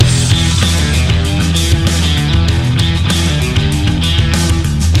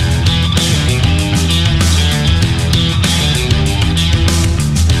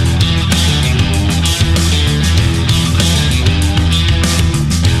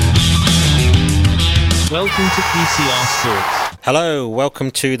Welcome to PCR Sports. Hello,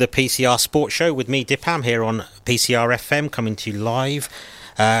 welcome to the PCR Sports Show with me, Dipam, here on PCR FM, coming to you live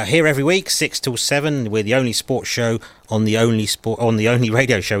here every week, 6 till 7. We're the only sports show on the only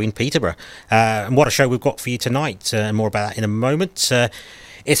radio show in Peterborough. And what a show we've got for you tonight. More about that in a moment.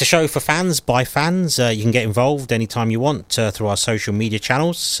 It's a show for fans, by fans. You can get involved anytime you want through our social media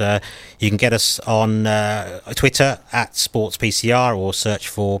channels. You can get us on Twitter at SportsPCR or search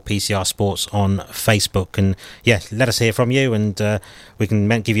for PCR Sports on Facebook. And yeah, let us hear from you, and we can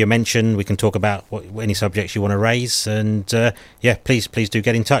give you a mention. We can talk about any subjects you want to raise. And yeah, please do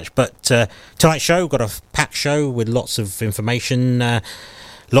get in touch. But tonight's show, we've got a packed show with lots of information.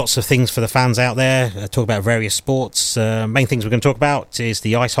 Lots of things for the fans out there. Talk about various sports. Main things we're going to talk about is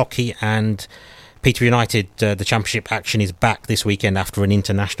the ice hockey and Peterborough United. The championship action is back this weekend after an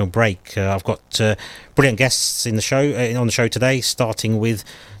international break. I've got brilliant guests in the show on the show today, starting with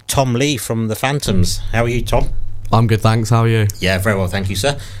Tom Lee from the Phantoms. How are you, Tom? I'm good, thanks. How are you? Yeah, very well, thank you,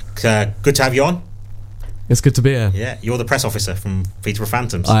 sir. Good to have you on. It's good to be here. Yeah, you're the press officer from Peterborough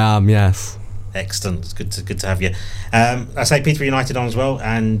Phantoms. I am, yes. Excellent. It's good to have you. I say Peterborough United on as well,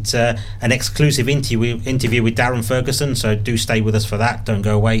 and an exclusive interview with Darren Ferguson. So do stay with us for that. Don't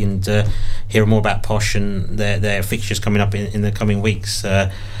go away, and hear more about Posh and their fixtures coming up in the coming weeks.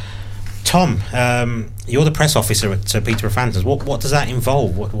 Tom, you're the press officer at Peterborough Phantoms. What does that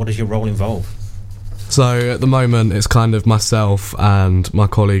involve? What does your role involve? So at the moment, it's kind of myself and my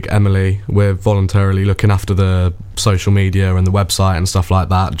colleague Emily. We're voluntarily looking after the social media and the website and stuff like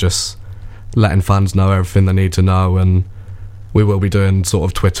that. Just letting fans know everything they need to know, and we will be doing sort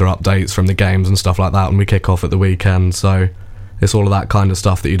of Twitter updates from the games and stuff like that when we kick off at the weekend. So it's all of that kind of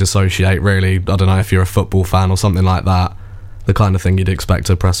stuff that you'd associate, really. I don't know if you're a football fan or something like that, the kind of thing you'd expect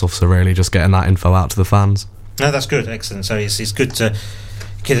a press officer, really, just getting that info out to the fans. No, that's good. Excellent. So it's good to,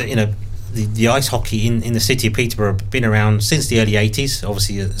 because the ice hockey in the city of Peterborough been around since the early 80s.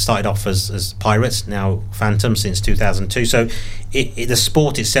 Obviously it started off as Pirates, now Phantoms since 2002. So the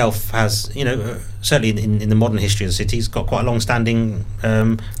sport itself has, certainly in the modern history of the city, it's got quite a long-standing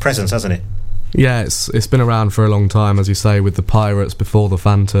presence, hasn't it? Yeah, it's been around for a long time, as you say, with the Pirates before the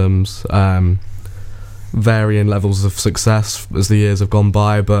Phantoms. Varying levels of success as the years have gone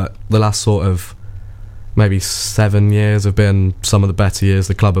by, but the last sort of maybe 7 years have been some of the better years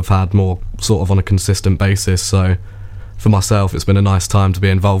the club have had, more sort of on a consistent basis. So for myself, it's been a nice time to be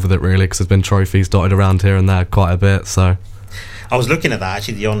involved with it, really, because there's been trophies dotted around here and there quite a bit. So I was looking at that,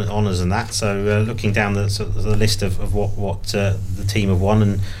 actually, the honours and that. So looking down the list of what the team have won,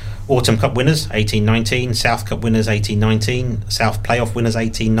 and Autumn Cup winners 18-19, South Cup winners 18-19, South Playoff winners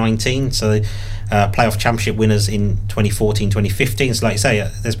 18-19. So playoff championship winners in 2014-2015. So like you say,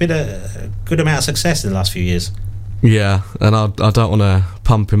 there's been a good amount of success in the last few years. Yeah, and I don't want to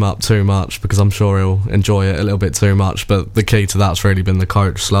pump him up too much, because I'm sure he'll enjoy it a little bit too much, but the key to that's really been the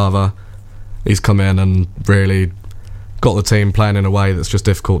coach, Slava. He's come in and really got the team playing in a way that's just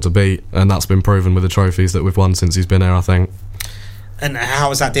difficult to beat, and that's been proven with the trophies that we've won since he's been here, I think. And how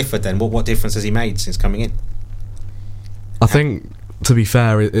has that differed then? What difference has he made since coming in? I think, to be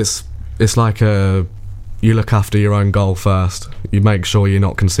fair, it's like you look after your own goal first. You make sure you're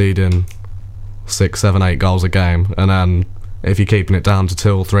not conceding 6, 7, 8 goals a game, and then if you're keeping it down to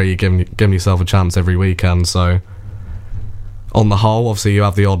 2 or 3, you're giving yourself a chance every weekend. So on the whole, obviously you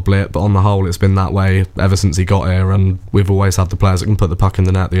have the odd blip, but on the whole it's been that way ever since he got here, and we've always had the players that can put the puck in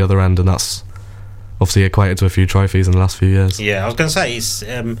the net at the other end, and that's obviously equated to a few trophies in the last few years. Yeah, I was going to say, it's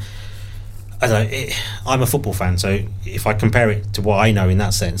I don't know, I'm a football fan, so if I compare it to what I know in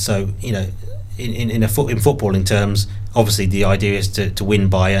that sense, so in football, in terms, obviously the idea is to win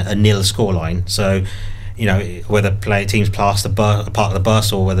by a nil scoreline. So whether teams pass the part of the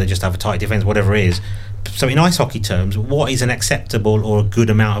bus, or whether they just have a tight defence, whatever it is. So in ice hockey terms, what is an acceptable or a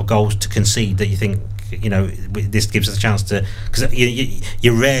good amount of goals to concede that you think this gives us a chance to, because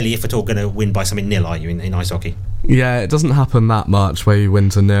you're rarely, if at all, going to win by something nil, are you, in ice hockey? Yeah, it doesn't happen that much where you win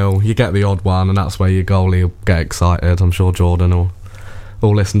to nil. You get the odd one, and that's where your goalie will get excited. I'm sure Jordan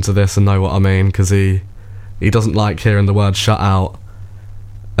will listen to this and know what I mean, because he doesn't like hearing the word shut out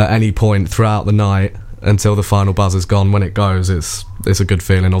at any point throughout the night until the final buzz is gone. When it goes, it's a good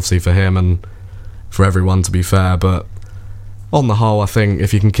feeling, obviously, for him and for everyone, to be fair. But on the whole, I think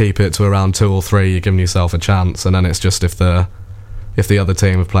if you can keep it to around 2 or 3, you're giving yourself a chance. And then it's just if the other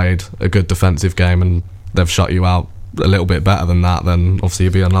team have played a good defensive game and they've shut you out a little bit better than that, then obviously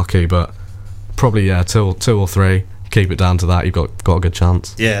you'll be unlucky. But probably, yeah, 2 or 3, keep it down to that, you've got a good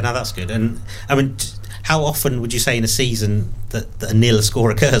chance. Yeah, no, that's good. And I mean, how often would you say in a season that a nil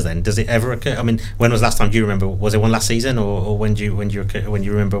score occurs? Then does it ever occur? I mean, when was the last time? Do you remember? Was it one last season, or when do you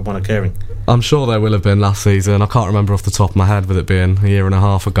remember one occurring? I'm sure there will have been last season. I can't remember off the top of my head with it being a year and a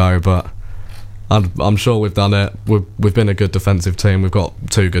half ago, but I'm sure we've done it. We've been a good defensive team. We've got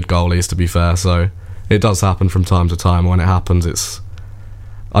 2 good goalies, to be fair, so it does happen from time to time. When it happens,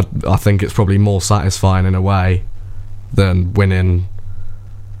 I think it's probably more satisfying in a way than winning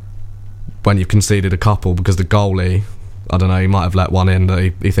when you've conceded a couple, because the goalie, I don't know, he might have let one in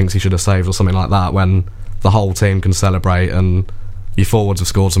that he thinks he should have saved or something like that, when the whole team can celebrate and your forwards have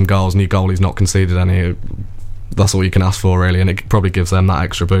scored some goals and your goalie's not conceded any. That's all you can ask for, really, and it probably gives them that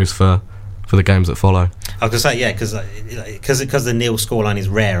extra boost for the games that follow. I was going to say, yeah, because the nil scoreline is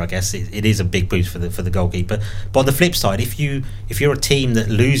rare, I guess it is a big boost for the goalkeeper. But on the flip side, if you're a team that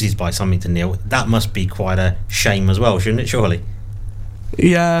loses by something to nil, that must be quite a shame as well, shouldn't it? Surely.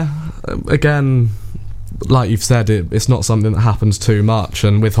 Yeah. Again, like you've said, it's not something that happens too much.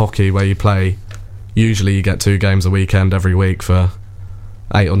 And with hockey, where you play, usually you get 2 games a weekend every week for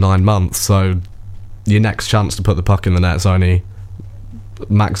 8 or 9 months. So your next chance to put the puck in the net's only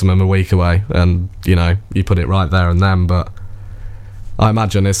maximum a week away, and you put it right there and then. But I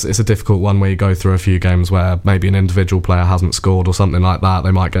imagine it's a difficult one where you go through a few games where maybe an individual player hasn't scored or something like that.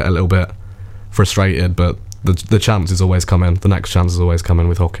 They might get a little bit frustrated, but the chance is always coming. The next chance is always coming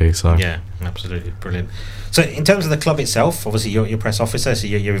with hockey. So yeah, absolutely brilliant. So in terms of the club itself, obviously you're press officer, so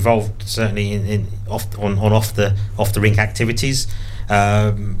you're involved certainly in off the rink activities.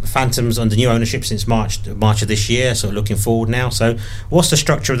 Phantoms under new ownership since March of this year, sort of looking forward now. So what's the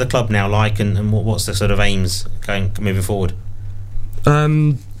structure of the club now like, and what's the sort of aims moving forward?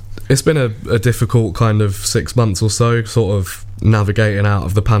 It's been a difficult kind of 6 months or so, sort of navigating out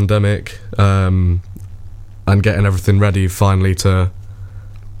of the pandemic, and getting everything ready finally to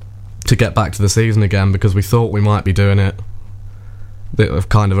get back to the season again, because we thought we might be doing it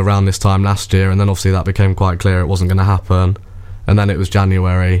kind of around this time last year, and then obviously that became quite clear it wasn't going to happen. And then it was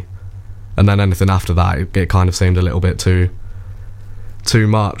January, and then anything after that, it kind of seemed a little bit too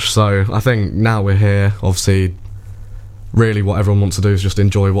much. So I think now we're here, obviously, really what everyone wants to do is just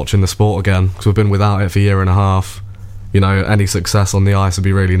enjoy watching the sport again, because we've been without it for a year and a half. Any success on the ice would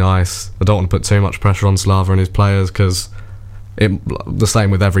be really nice. I don't want to put too much pressure on Slava and his players, because the same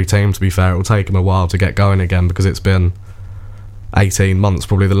with every team, to be fair. It will take them a while to get going again, because it's been 18 months,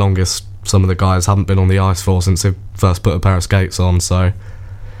 probably the longest some of the guys haven't been on the ice for since they first put a pair of skates on. So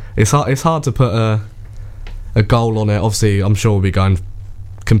it's hard to put a goal on it. Obviously, I'm sure we'll be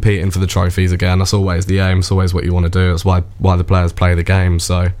competing for the trophies again. That's always the aim. It's always what you want to do. That's why the players play the game.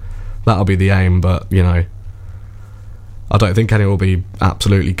 So that'll be the aim. But I don't think anyone will be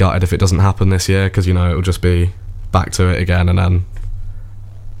absolutely gutted if it doesn't happen this year, because it'll just be back to it again, and then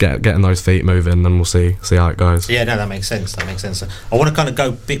getting those feet moving, then we'll see how it goes. Yeah, no, that makes sense. I want to kind of go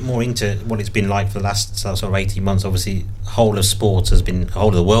a bit more into what it's been like for the last sort of 18 months. Obviously, whole of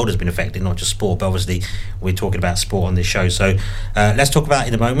the world has been affected, not just sport, but obviously we're talking about sport on this show. So let's talk about it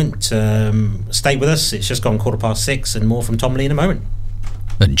in a moment. Stay with us. It's just gone 6:15, and more from Tom Lee in a moment.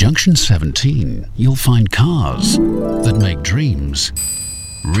 At Junction 17, you'll find cars that make dreams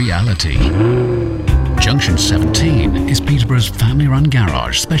reality. Junction 17 is Peterborough's family-run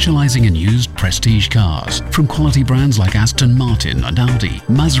garage specialising in used prestige cars from quality brands like Aston Martin and Audi,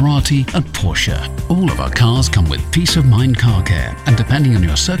 Maserati and Porsche. All of our cars come with peace of mind car care, and depending on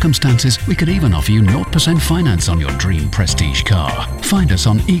your circumstances, we could even offer you 0% finance on your dream prestige car. Find us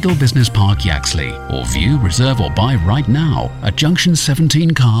on Eagle Business Park, Yaxley, or view, reserve or buy right now at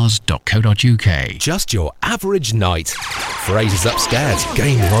junction17cars.co.uk. Just your average night. Fraser's upstairs,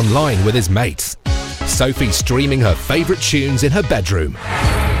 gaming online with his mates. Sophie's streaming her favourite tunes in her bedroom.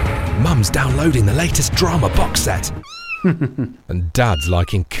 Mum's downloading the latest drama box set. And Dad's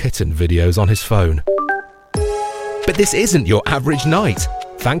liking kitten videos on his phone. But this isn't your average night.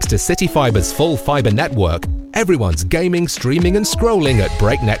 Thanks to City Fibre's full fibre network, everyone's gaming, streaming and scrolling at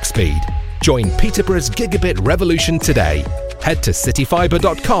breakneck speed. Join Peterborough's gigabit revolution today. Head to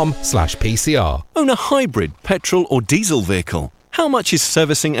cityfibre.com/PCR. Own a hybrid, petrol or diesel vehicle. How much is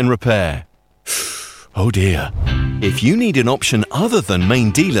servicing and repair? Oh dear. If you need an option other than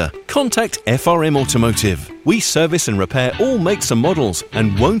main dealer, contact FRM Automotive. We service and repair all makes and models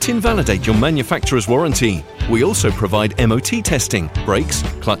and won't invalidate your manufacturer's warranty. We also provide MOT testing, brakes,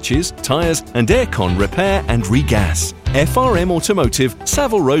 clutches, tyres and aircon repair and regas. FRM Automotive,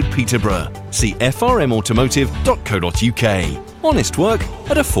 Savile Road, Peterborough. See frmautomotive.co.uk. Honest work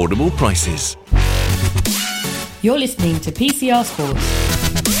at affordable prices. You're listening to PCR Sports.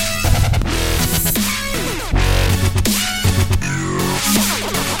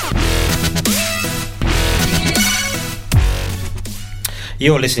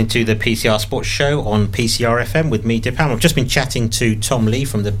 You're listening to the PCR Sports Show on PCR FM with me, Dipam. I've just been chatting to Tom Lee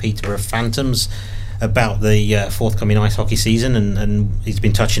from the Peterborough Phantoms about the forthcoming ice hockey season, and he's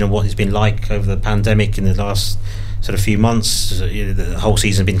been touching on what it's been like over the pandemic in the last sort of few months. The whole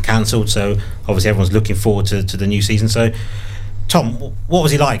season's been cancelled, so obviously everyone's looking forward to the new season. So, Tom, what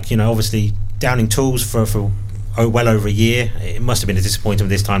was he like? Obviously downing tools for well over a year. It must have been a disappointment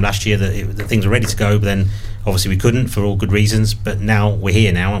this time last year that things were ready to go, but then obviously we couldn't for all good reasons. But now we're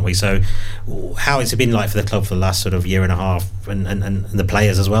here now, aren't we? So how has it been like for the club for the last sort of year and a half, and the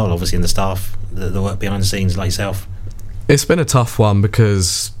players as well, obviously, and the staff, the work behind the scenes like yourself? It's been a tough one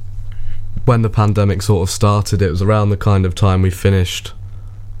because when the pandemic sort of started, it was around the kind of time we finished,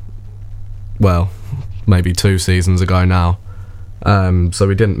 well, maybe 2 seasons ago now. So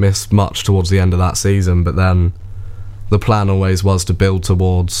we didn't miss much towards the end of that season, but then the plan always was to build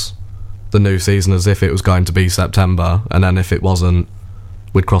towards the new season as if it was going to be September, and then if it wasn't,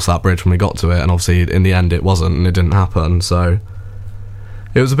 we'd cross that bridge when we got to it, and obviously in the end it wasn't, and it didn't happen. So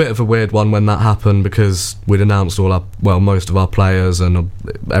it was a bit of a weird one when that happened, because we'd announced most of our players, and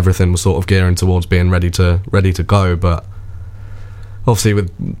everything was sort of gearing towards being ready to go, but obviously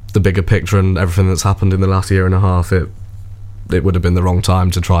with the bigger picture and everything that's happened in the last year and a half, it would have been the wrong time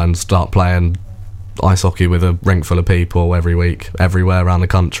to try and start playing ice hockey with a rink full of people every week, everywhere around the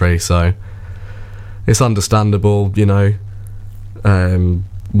country. So it's understandable, why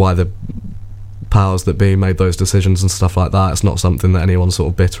the powers that be made those decisions and stuff like that. It's not something that anyone's sort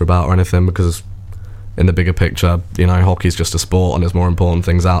of bitter about or anything, because in the bigger picture, hockey's just a sport and there's more important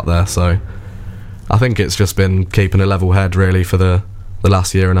things out there. So I think it's just been keeping a level head really for the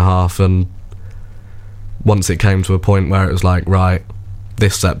last year and a half, and once it came to a point where it was like, right,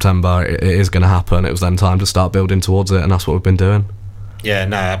 this September it is going to happen, it was then time to start building towards it, and that's what we've been doing. Yeah,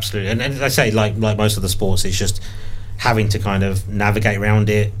 no, absolutely. And I say, like most of the sports, it's just having to kind of navigate around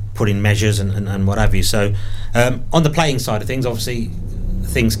it, put in measures and what have you. So on the playing side of things, obviously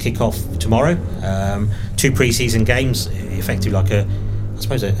things kick off tomorrow. 2 pre-season games, effectively like a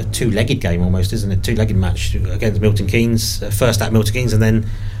 2-legged game almost, isn't it? 2-legged match against Milton Keynes, first at Milton Keynes, and then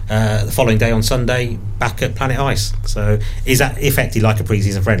the following day on Sunday back at Planet Ice. So is that effectively like a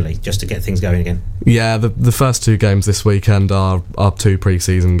pre-season friendly, just to get things going again? Yeah, the first 2 games this weekend are 2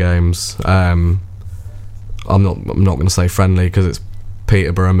 pre-season games. I'm not going to say friendly because it's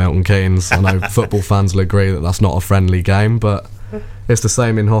Peterborough and Milton Keynes. I know football fans will agree that that's not a friendly game, but it's the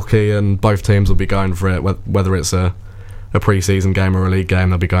same in hockey, and both teams will be going for it, whether it's a pre-season game or a league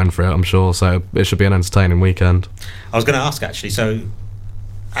game. They'll be going for it, I'm sure, so it should be an entertaining weekend. I was going to ask, actually, so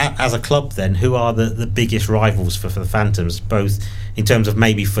as a club then, who are the biggest rivals for the Phantoms, both in terms of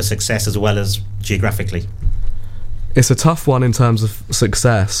maybe for success as well as geographically? It's a tough one in terms of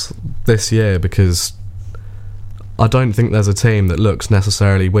success this year, because I don't think there's a team that looks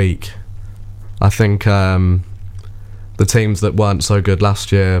necessarily weak. I think the teams that weren't so good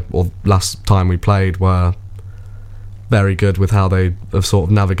last year, or last time we played, were very good with how they have sort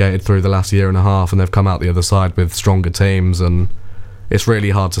of navigated through the last year and a half, and they've come out the other side with stronger teams, and it's really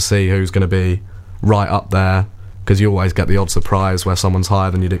hard to see who's going to be right up there, because you always get the odd surprise where someone's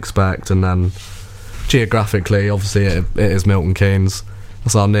higher than you'd expect. And then geographically, obviously it is Milton Keynes.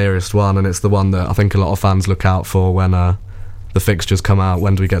 That's our nearest one, and it's the one that I think a lot of fans look out for when the fixtures come out.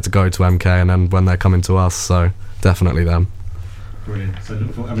 When do we get to go to MK, and then when they're coming to us, so definitely them. Brilliant. So,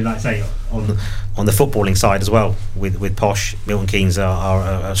 like I say, on the footballing side as well, with Posh, Milton Keynes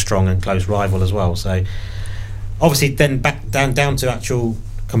are a strong and close rival as well. So, obviously, then back down to actual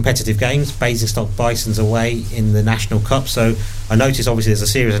competitive games. Basingstoke Bison's away in the National Cup. So, I noticed obviously there's a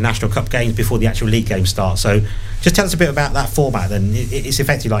series of National Cup games before the actual league games start. So, just tell us a bit about that format. Then it's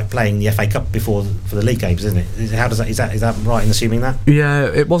effectively like playing the FA Cup for the league games, isn't it? Is that right in assuming that? Yeah,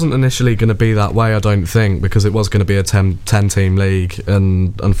 it wasn't initially going to be that way, I don't think, because it was going to be a 10-team league,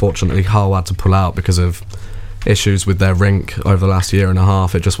 and unfortunately Hull had to pull out because of issues with their rink over the last year and a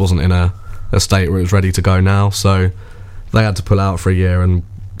half. It just wasn't in a state where it was ready to go now, so they had to pull out for a year, and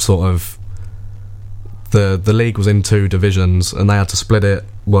sort of the league was in 2 divisions, and they had to split it.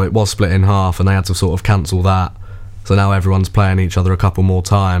 Well, it was split in half, and they had to sort of cancel that. So now everyone's playing each other a couple more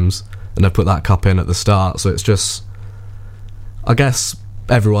times, and they've put that cup in at the start. So it's just, I guess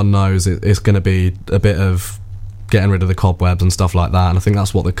everyone knows it's going to be a bit of getting rid of the cobwebs and stuff like that, and I think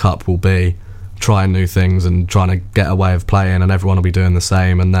that's what the cup will be, trying new things and trying to get a way of playing, and everyone will be doing the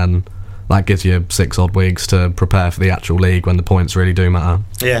same, and then that gives you 6 odd weeks to prepare for the actual league when the points really do matter.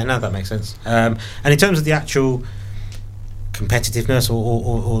 Yeah, no, that makes sense. And in terms of the actual competitiveness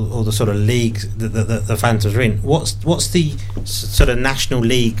or the sort of league that the Phantoms are in, what's the sort of national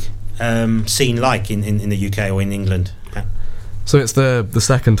league scene like in the UK or in England? So it's the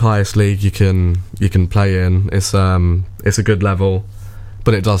second highest league you can play in. It's a good level,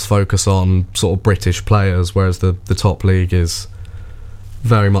 but it does focus on sort of British players, whereas the top league is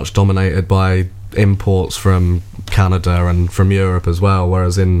very much dominated by imports from Canada and from Europe as well,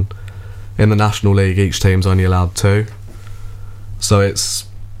 whereas in the National League each team's only allowed 2. So it's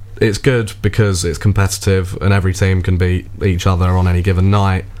good because it's competitive and every team can beat each other on any given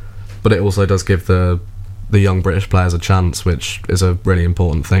night, but it also does give the young British players a chance, which is a really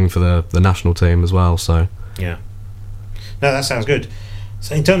important thing for the national team as well. So yeah, no, that sounds good.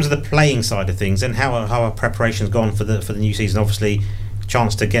 So in terms of the playing side of things, then how are preparations gone for the new season? Obviously,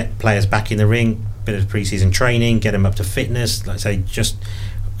 chance to get players back in the ring, bit of pre-season training, get them up to fitness. Like I say, just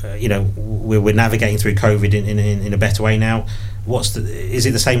we're navigating through COVID in a better way now. Is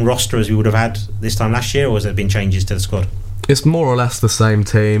it the same roster as we would have had this time last year, or has there been changes to the squad? It's more or less the same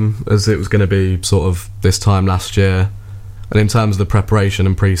team as it was going to be sort of this time last year. And in terms of the preparation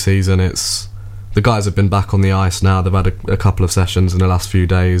and pre-season, it's the guys have been back on the ice now. They've had a couple of sessions in the last few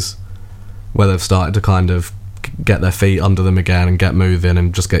days where they've started to kind of get their feet under them again and get moving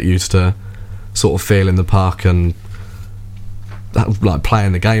and just get used to sort of feeling the puck and like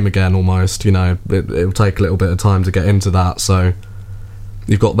playing the game again almost. It'll take a little bit of time to get into that. So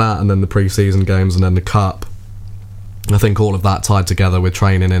you've got that, and then the pre-season games, and then the cup. I think all of that tied together with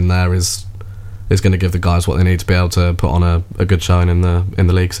training in there is going to give the guys what they need to be able to put on a good showing in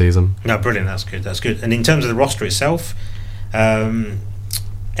the league season. No, brilliant. That's good. And in terms of the roster itself,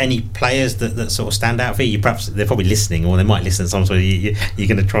 any players that sort of stand out for you? Perhaps they're probably listening, or they might listen at some point. You're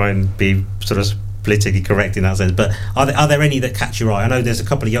going to try and be sort of politically correct in that sense, but are there any that catch your eye? I know there's a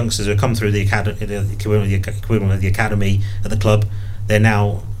couple of youngsters who have come through the equivalent of the academy at the club. They're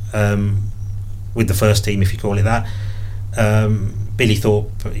now with the first team, if you call it that. Billy Thorpe,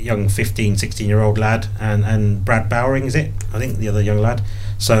 young 15, 16-year-old lad, and Brad Bowering, is it? I think the other young lad.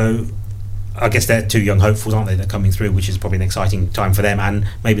 So I guess they're 2 young hopefuls, aren't they, that are coming through, which is probably an exciting time for them and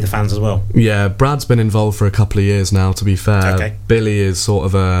maybe the fans as well. Yeah, Brad's been involved for a couple of years now, to be fair. Okay. Billy is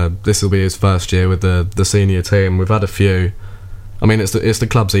sort of this will be his first year with the senior team. We've had a few. I mean, it's the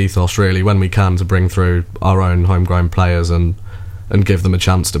club's ethos, really, when we can, to bring through our own homegrown players and give them a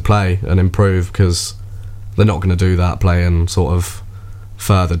chance to play and improve, because they're not going to do that playing sort of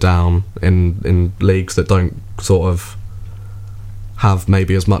further down in leagues that don't sort of have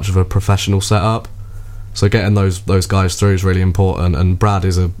maybe as much of a professional setup. So getting those guys through is really important, and Brad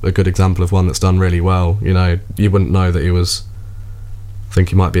is a good example of one that's done really well. You wouldn't know that he was, I think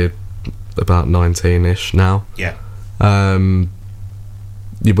he might be about 19-ish now. Yeah.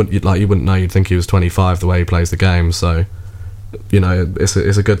 You wouldn't know. You'd think he was 25 the way he plays the game. So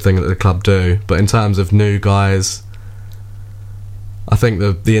it's a good thing that the club do. But in terms of new guys, I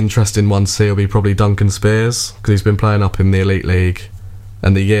think the interesting one to see will be probably Duncan Spears, because he's been playing up in the Elite League,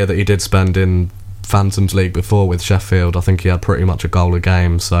 and the year that he did spend in Phantoms League before with Sheffield, I think he had pretty much a goal a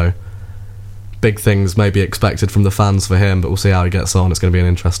game. So big things may be expected from the fans for him, but we'll see how he gets on. It's going to be an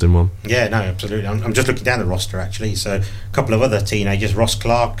interesting one. Yeah, no, absolutely. I'm just looking down the roster actually. So a couple of other teenagers, Ross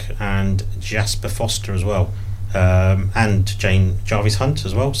Clark and Jasper Foster as well. And Jane Jarvis Hunt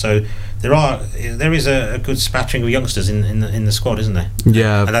as well. So there is a good spattering of youngsters in the squad, isn't there?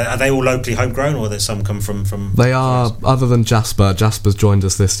 Yeah. Are they all locally homegrown, or there's some come from? They are. Other than Jasper. Jasper's joined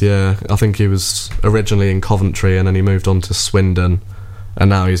us this year. I think he was originally in Coventry and then he moved on to Swindon, and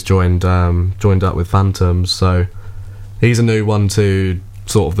now he's joined up with Phantoms. So he's a new one to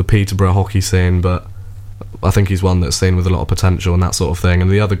sort of the Peterborough hockey scene, but I think he's one that's seen with a lot of potential and that sort of thing.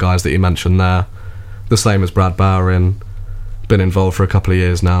 And the other guys that you mentioned there, the same as Brad Bowering, been involved for a couple of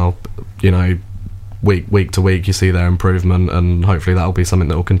years now. Week to week you see their improvement, and hopefully that'll be something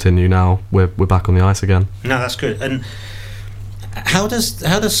that will continue now we're back on the ice again. No, that's good. And how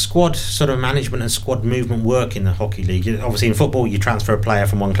does squad sort of management and squad movement work in the hockey league? Obviously in football you transfer a player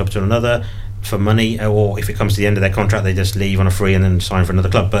from one club to another for money, or if it comes to the end of their contract they just leave on a free and then sign for another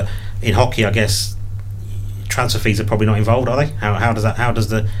club. But in hockey, I guess transfer fees are probably not involved, are they? How does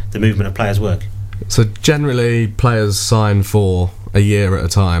the movement of players work? So generally players sign for a year at a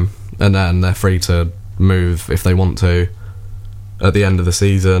time, and then they're free to move if they want to at the end of the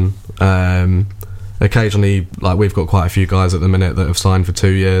season. Occasionally, like we've got quite a few guys at the minute that have signed for 2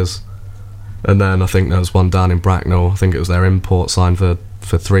 years, and then I think there was one down in Bracknell, I think it was their import, signed for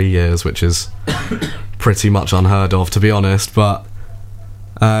 3 years, which is pretty much unheard of, to be honest. But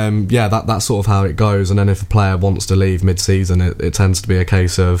that's sort of how it goes. And then if a player wants to leave mid-season, it tends to be a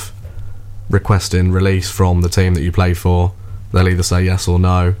case of requesting release from the team that you play for. They'll either say yes or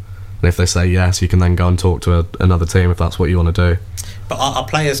no, and if they say yes, you can then go and talk to another team if that's what you want to do. But are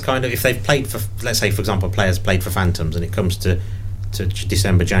players kind of, if they've played for, let's say for example, players played for Phantoms and it comes to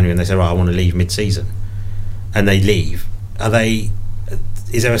December, January, and they say, right, I want to leave mid-season, and they leave,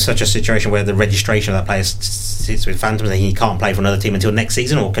 is there such a situation where the registration of that player sits with Phantoms and he can't play for another team until next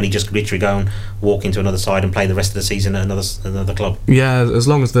season, or can he just literally go and walk into another side and play the rest of the season at another club? Yeah, as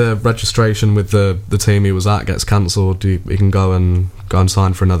long as the registration with the team he was at gets cancelled, he can go and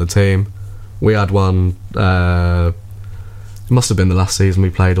sign for another team. We had one, it must have been the last season we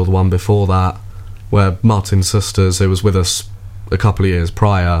played or the one before that, where Martin Sisters, who was with us a couple of years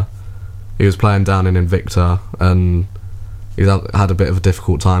prior, he was playing down in Invicta, and he's had a bit of a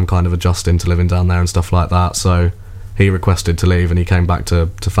difficult time kind of adjusting to living down there and stuff like that, so he requested to leave and he came back to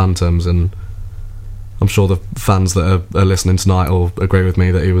Phantoms, and I'm sure the fans that are listening tonight will agree with me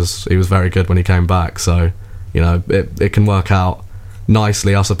that he was very good when he came back. So, you know, it can work out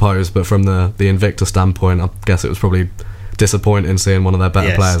nicely, I suppose, but from the Invicta standpoint, I guess it was probably disappointing seeing one of their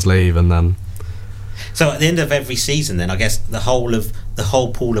better players leave. And then, so at the end of every season, then I guess the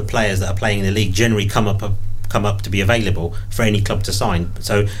whole pool of players that are playing in the league generally come up to be available for any club to sign.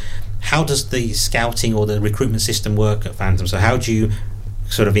 So how does the scouting or the recruitment system work at Phantom? So how do you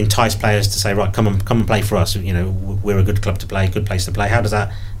sort of entice players to say, right, come and play for us, you know, we're a good club to play, good place to play? How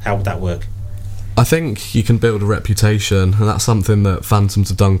would that work? I think you can build a reputation, and that's something that Phantoms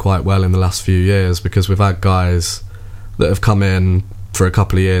have done quite well in the last few years, because we've had guys that have come in for a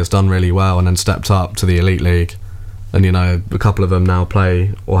couple of years, done really well, and then stepped up to the Elite League. And, you know, a couple of them now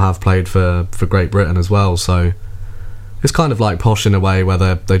play or have played for Great Britain as well. So it's kind of like Posh in a way, where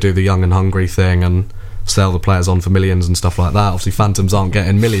they do the young and hungry thing and sell the players on for millions and stuff like that. Obviously Phantoms aren't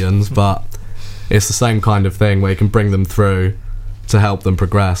getting millions, but it's the same kind of thing where you can bring them through to help them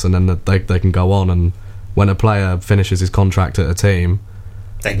progress, and then they can go on. And when a player finishes his contract at a team,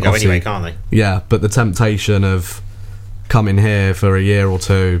 they can go anyway, can't they? Yeah, but the temptation of coming here for a year or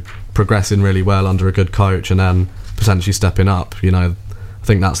two, progressing really well under a good coach, and then potentially stepping up, you know, I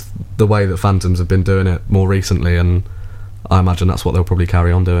think that's the way that Phantoms have been doing it more recently, and I imagine that's what they'll probably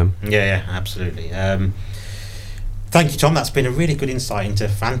carry on doing. Yeah, absolutely. Thank you, Tom. That's been a really good insight into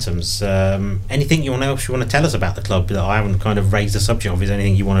Phantoms. Anything else you want to tell us about the club that I haven't kind of raised the subject of? Is there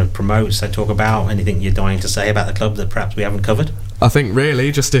anything you want to promote, talk about, anything you're dying to say about the club that perhaps we haven't covered? I think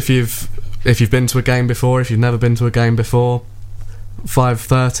really just if you've been to a game before, if you've never been to a game before,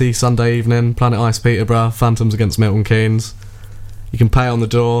 5:30 Sunday evening, Planet Ice Peterborough, Phantoms against Milton Keynes. You can pay on the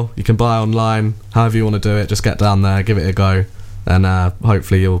door, you can buy online, however you want to do it. Just get down there, give it a go, and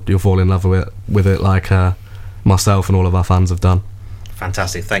hopefully you'll fall in love with it like myself and all of our fans have done.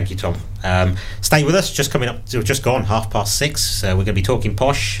 Fantastic, thank you, Tom. Stay with us. Just coming up, just gone 6:30. We're going to be talking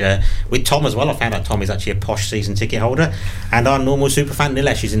Posh with Tom as well. I found out Tom is actually a Posh season ticket holder, and our normal superfan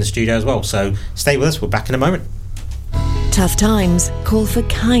Nilesh is in the studio as well. So stay with us. We're back in a moment. Tough times call for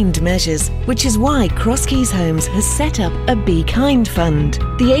kind measures, which is why Cross Keys Homes has set up a Be Kind Fund.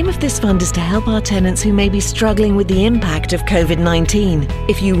 The aim of this fund is to help our tenants who may be struggling with the impact of COVID-19.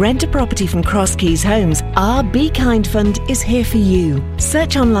 If you rent a property from Cross Keys Homes, our Be Kind Fund is here for you.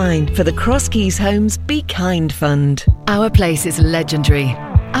 Search online for the Cross Keys Homes Be Kind Fund. Our place is legendary.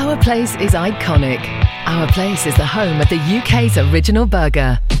 Our place is iconic. Our place is the home of the UK's original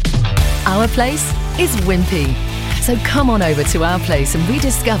burger. Our place is Wimpy. So come on over to our place and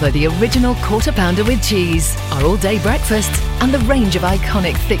rediscover the original quarter pounder with cheese, our all-day breakfasts, and the range of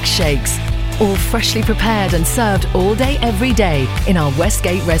iconic thick shakes. All freshly prepared and served all day, every day in our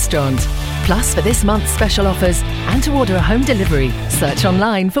Westgate restaurant. Plus, for this month's special offers and to order a home delivery, search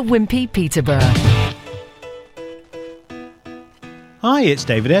online for Wimpy Peterborough. Hi, it's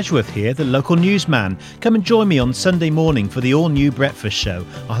David Edgeworth here, the local newsman. Come and join me on Sunday morning for the all-new breakfast show.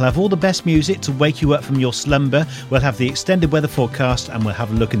 I'll have all the best music to wake you up from your slumber. We'll have the extended weather forecast, and we'll have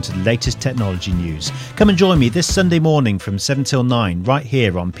a look into the latest technology news. Come and join me this Sunday morning from 7 till 9 right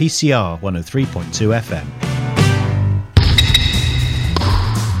here on PCR 103.2 FM.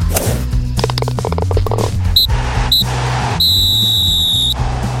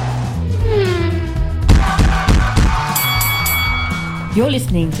 You're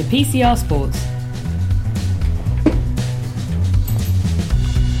listening to PCR Sports.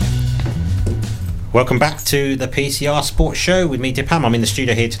 Welcome back to the PCR Sports Show with me, Dipam. I'm in the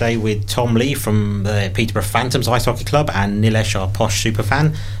studio here today with Tom Lee from the Peterborough Phantoms Ice Hockey Club and Nilesh, our Posh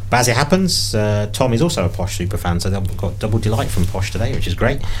superfan. But as it happens, Tom is also a Posh superfan, so they've got double delight from Posh today, which is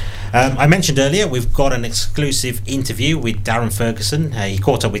great. I mentioned earlier we've got an exclusive interview with Darren Ferguson. He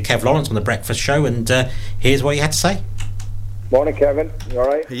caught up with Kev Lawrence on the Breakfast Show, and here's what he had to say. Morning, Kevin. You all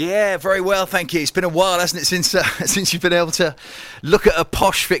right? Yeah, very well, thank you. It's been a while, hasn't it, since you've been able to look at a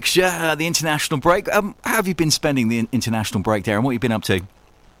posh fixture, the international break. How have you been spending the international break, Darren? What have you been up to?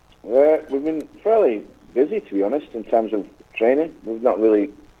 We've been fairly busy, to be honest, in terms of training. We've not really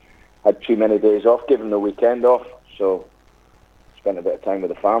had too many days off, given the weekend off, so spent a bit of time with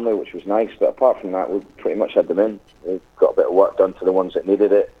the family, which was nice. But apart from that, we've pretty much had them in. We've got a bit of work done to the ones that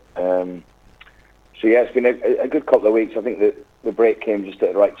needed it. So yeah, it's been a good couple of weeks. I think that the break came just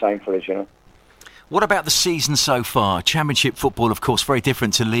at the right time for us, you know. What about the season so far? Championship football, of course, very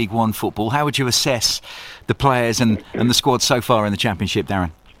different to League One football. How would you assess the players and the squad so far in the Championship,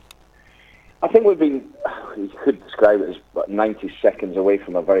 Darren? I think we've been, you could describe it as about 90 seconds away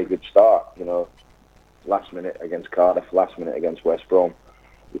from a very good start. You know, last minute against Cardiff, last minute against West Brom.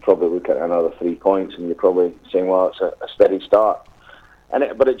 You probably look at another 3 points and you're probably saying, well, it's a steady start.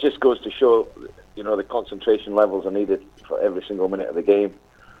 But it just goes to show, you know, the concentration levels are needed for every single minute of the game.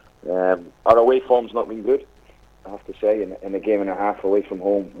 Our away form's not been good, I have to say. In a game and a half away from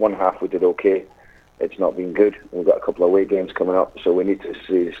home, one half we did okay. It's not been good. We've got a couple of away games coming up, so we need to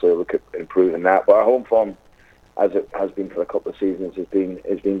seriously look at improving that. But our home form, as it has been for a couple of seasons, has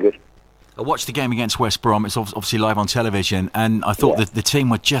been good. I watched the game against West Brom. It's obviously live on television, and I thought that the team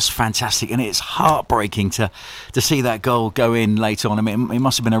were just fantastic. And it's heartbreaking to see that goal go in late on. I mean, it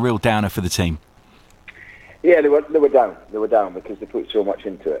must have been a real downer for the team. Yeah, they were down. They were down because they put so much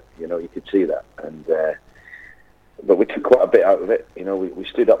into it. You know, you could see that. And but we took quite a bit out of it. You know, we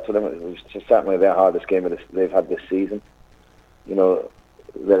stood up to them. It was certainly their hardest game they've had this season. You know,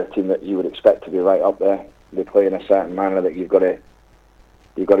 they're a team that you would expect to be right up there. They play in a certain manner that you've got to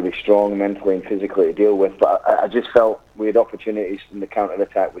be strong mentally and physically to deal with. But I just felt we had opportunities in the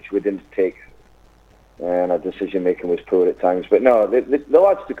counter-attack which we didn't take, and our decision-making was poor at times. But no, the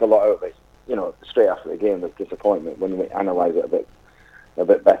lads took a lot out of it. You know, straight after the game, with disappointment. When we analyse it a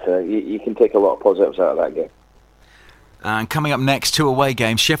bit better, you can take a lot of positives out of that game. And coming up next, 2 away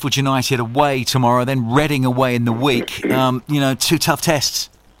games. Sheffield United away tomorrow, then Reading away in the week. 2 tough tests.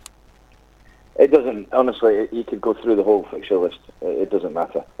 It doesn't, honestly, you could go through the whole fixture list. It doesn't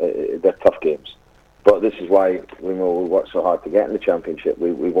matter. They're tough games. But this is why we worked so hard to get in the Championship.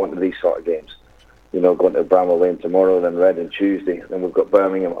 We wanted these sort of games. You know, going to Bramall Lane tomorrow, then Reading Tuesday, then we've got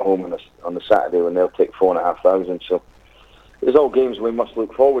Birmingham at home on the Saturday when they'll take 4,500. So it's all games we must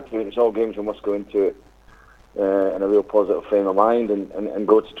look forward to, and it's all games we must go into it in a real positive frame of mind and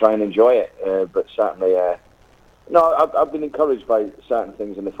go to try and enjoy it. But certainly, I've been encouraged by certain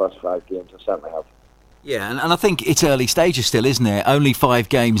things in the first 5 games. I certainly have. Yeah, and I think it's early stages still, isn't it? Only 5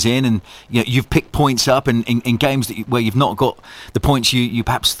 games in, and you've picked points up, and in games where you've not got the points you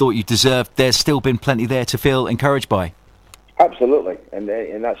perhaps thought you deserved, there's still been plenty there to feel encouraged by. Absolutely, and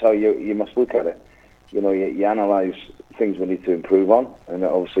that's how you must look at it. You know, you analyse things we need to improve on, and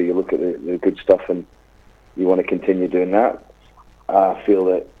obviously you look at the good stuff and you want to continue doing that. I feel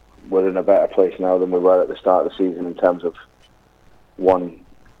that we're in a better place now than we were at the start of the season in terms of, 1,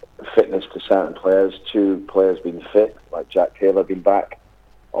 fitness to certain players, 2, players being fit, like Jack Taylor being back.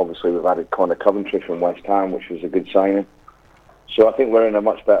 Obviously we've added Connor Coventry from West Ham, which was a good signing. So I think we're in a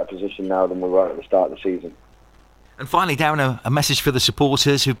much better position now than we were at the start of the season. And finally, Darren, a message for the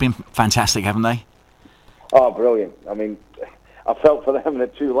supporters who've been fantastic, haven't they? Oh, brilliant. I mean, I felt for them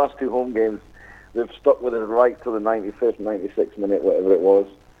in the last two home games. They've stuck with us right to the 95th, 96th minute, whatever it was.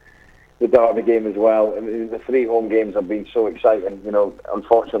 The Derby game as well. I mean, the 3 home games have been so exciting. You know,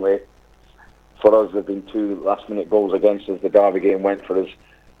 unfortunately for us, there have been 2 last-minute goals against us. The Derby game went for us,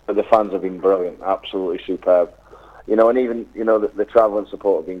 but the fans have been brilliant, absolutely superb. You know, and even the travel and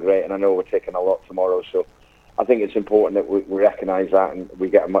support have been great. And I know we're taking a lot tomorrow, so I think it's important that we recognise that and we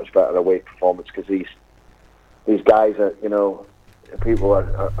get a much better away performance, because these guys are, people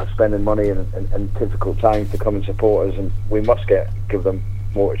are spending money and difficult times to come and support us, and we must give them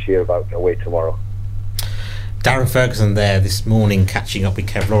more to cheer about away tomorrow. Darren Ferguson there this morning, catching up with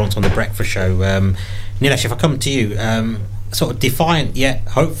Kev Lawrence on the Breakfast Show. Nilesh, if I come to you, sort of defiant yet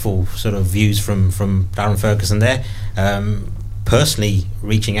hopeful sort of views from Darren Ferguson there. Personally,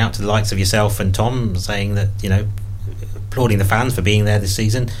 reaching out to the likes of yourself and Tom, saying that, applauding the fans for being there this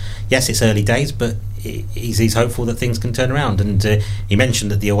season. Yes, it's early days, but he's hopeful that things can turn around. And he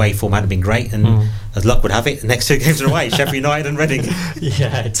mentioned that the away form hadn't been great, and as luck would have it, the next 2 games are away, Sheffield United and Reading.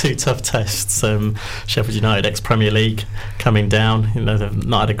 Yeah, 2 tough tests. Sheffield United, ex-Premier League, coming down. They've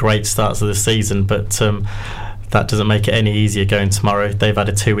not had a great start to the season, but that doesn't make it any easier going tomorrow. They've had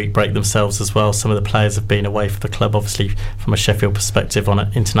a 2-week break themselves as well. Some of the players have been away for the club, obviously from a Sheffield perspective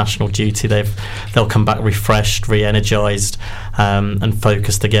on international duty. They'll come back refreshed, re-energised, and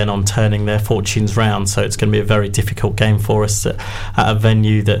focused again on turning their fortunes round. So it's going to be a very difficult game for us at a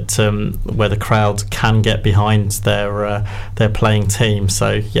venue that where the crowd can get behind their playing team.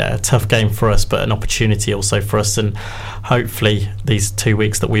 So yeah, a tough game for us, but an opportunity also for us. And hopefully these 2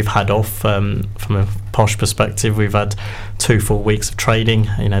 weeks that we've had off, from a Posh perspective, we've had 2 full weeks of training.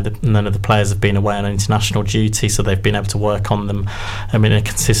 None of the players have been away on international duty, so they've been able to work on them in a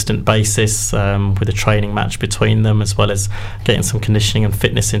consistent basis, with a training match between them, as well as getting some conditioning and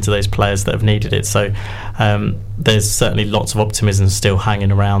fitness into those players that have needed it. So there's certainly lots of optimism still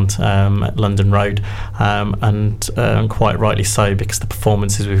hanging around at London Road, and quite rightly so, because the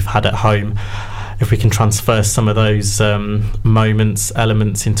performances we've had at home, if we can transfer some of those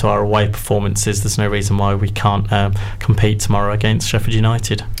elements into our away performances, there's no reason why we can't compete tomorrow against Sheffield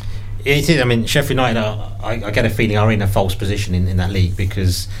United. It is. I mean, Sheffield United, I get a feeling, are in a false position in that league,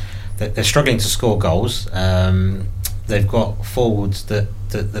 because they're struggling to score goals. They've got forwards that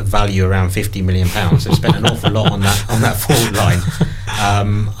value around £50 million. They've spent an awful lot on that forward line.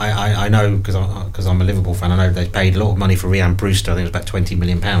 I know, because I'm a Liverpool fan, I know they paid a lot of money for Rhian Brewster. I think it was about £20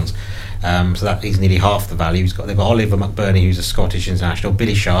 million. So that he's nearly half the value. They've got Oliver McBurney, who's a Scottish international,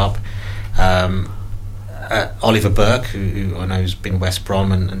 Billy Sharp, Oliver Burke, who I know has been West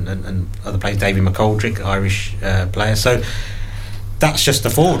Brom, and other players, David McGoldrick, Irish player. So that's just the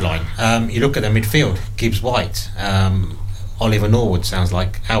forward line. You look at their midfield: Gibbs White, Oliver Norwood, sounds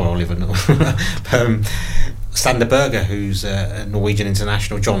like our Oliver Norwood, Sander Berger, who's a Norwegian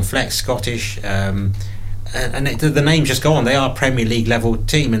international, John Fleck, Scottish, and the names just go on. They are a Premier League level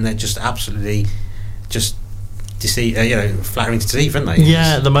team, and they're just absolutely just flattering to deceive, aren't they?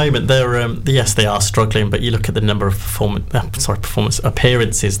 Yeah, at the moment they're yes, they are struggling, but you look at the number of performance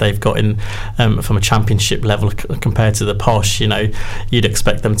appearances they've got in from a championship level compared to the Posh. You'd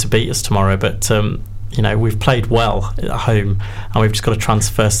expect them to beat us tomorrow, but we've played well at home, and we've just got to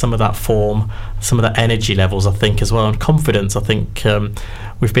transfer some of that form, some of that energy levels, I think, as well, and confidence. I think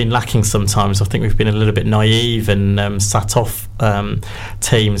we've been lacking sometimes. I think we've been a little bit naive and sat off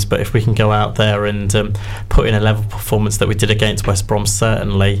teams, but if we can go out there and put in a level performance that we did against West Brom,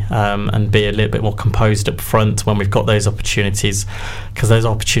 certainly, and be a little bit more composed up front when we've got those opportunities, because those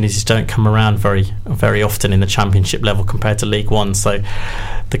opportunities don't come around very, very often in the Championship level compared to League One. So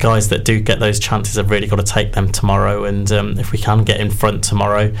the guys that do get those chances have really got to take them tomorrow, and if we can get in front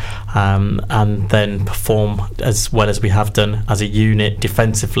tomorrow and then perform as well as we have done as a unit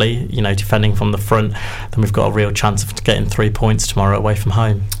defensively, defending from the front, then we've got a real chance of getting 3 points tomorrow away from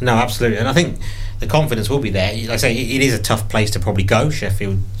home. No, absolutely, and I think the confidence will be there. Like I say, it is a tough place to probably go.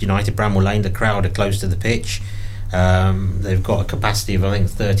 Sheffield United, Bramall Lane, the crowd are close to the pitch. They've got a capacity of, I think,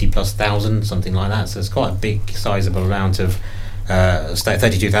 30,000+, something like that, so it's quite a big, sizable amount of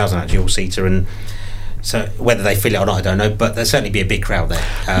 32,000 actually all-seater, and so whether they fill it or not, I don't know, but there'll certainly be a big crowd there,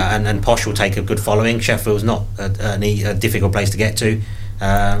 and Posh will take a good following. Sheffield's not a difficult place to get to.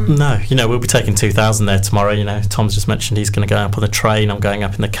 No, we'll be taking 2,000 there tomorrow. Tom's just mentioned he's going to go up on the train. I'm going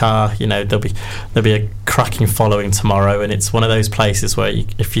up in the car. There'll be a cracking following tomorrow, and it's one of those places where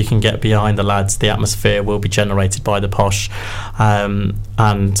if you can get behind the lads, the atmosphere will be generated by the Posh,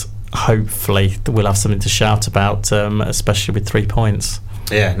 and hopefully we'll have something to shout about, especially with 3 points.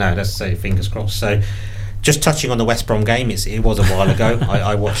 Yeah, no, let's say fingers crossed. So, just touching on the West Brom game, it was a while ago.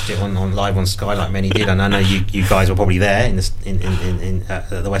 I watched it on live on Sky, like many did, and I know you guys were probably there in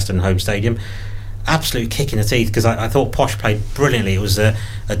the Western Home Stadium. Absolute kick in the teeth, because I thought Posh played brilliantly. It was a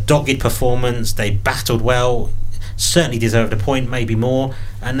dogged performance. They battled well. Certainly deserved a point, maybe more,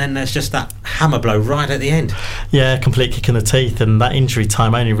 and then there's just that hammer blow right at the end. Yeah, complete kick in the teeth, and that injury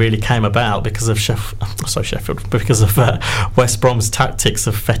time only really came about because of Sheffield, because of West Brom's tactics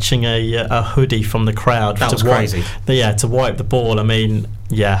of fetching a hoodie from the crowd. That was crazy. To wipe the ball. I mean,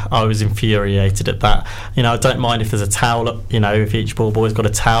 yeah, I was infuriated at that. I don't mind if there's a towel, if each ball boy's got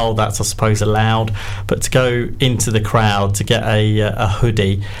a towel, that's, I suppose, allowed. But to go into the crowd to get a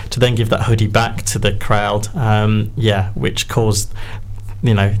hoodie, to then give that hoodie back to the crowd, which caused,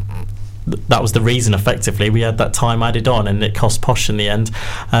 that was the reason, effectively. We had that time added on, and it cost Posh in the end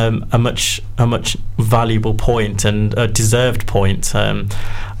a much valuable point, and a deserved point.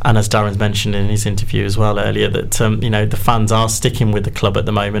 And as Darren's mentioned in his interview as well earlier, that the fans are sticking with the club at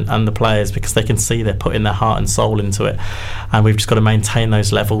the moment, and the players, because they can see they're putting their heart and soul into it, and we've just got to maintain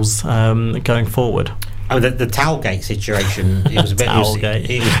those levels going forward. Oh, the Towelgate situation. It was a bit.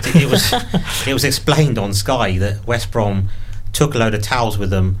 It was explained on Sky that West Brom took a load of towels with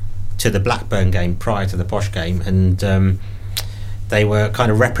them to the Blackburn game prior to the Posh game, and they were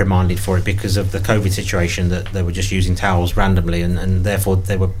kind of reprimanded for it because of the COVID situation, that they were just using towels randomly, and therefore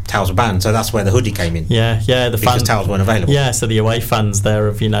towels were banned. So that's where the hoodie came in. Because towels weren't available. Yeah, so the away fans there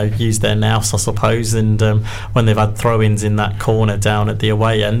have used their nous, I suppose, and when they've had throw-ins in that corner down at the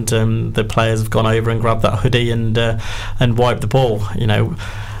away end, the players have gone over and grabbed that hoodie and wiped the ball.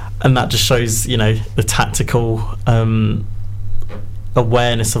 And that just shows the tactical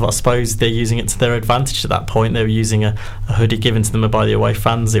awareness of, I suppose, they're using it to their advantage at that point. They were using a hoodie given to them by the away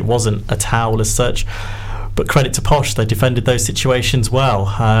fans. It wasn't a towel as such, but credit to Posh, they defended those situations well.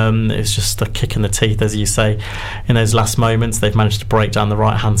 It was just a kick in the teeth, as you say, in those last moments. They've managed to break down the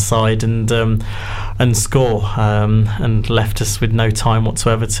right hand side and score, and left us with no time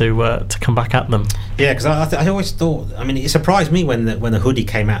whatsoever to come back at them. Yeah, because I always thought, it surprised me when the hoodie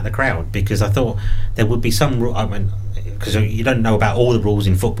came out of the crowd, because I thought there would be some because you don't know about all the rules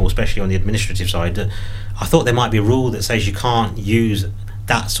in football, especially on the administrative side. I thought there might be a rule that says you can't use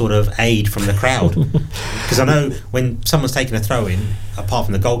that sort of aid from the crowd, because I know when someone's taking a throw in, apart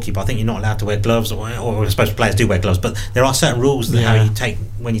from the goalkeeper, I think you're not allowed to wear gloves, or I suppose players do wear gloves, but there are certain rules that how you take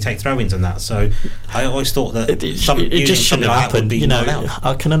when you take throw-ins and that. So I always thought that it just shouldn't happen.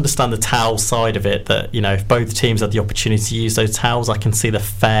 I can understand the towel side of it, that if both teams had the opportunity to use those towels, I can see the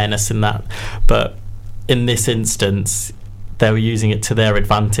fairness in that, but in this instance they were using it to their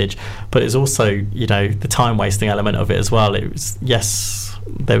advantage. But it's also the time wasting element of it as well. It was, yes,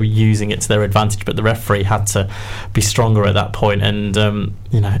 they were using it to their advantage, but the referee had to be stronger at that point, and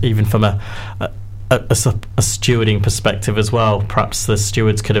even from a stewarding perspective as well, perhaps the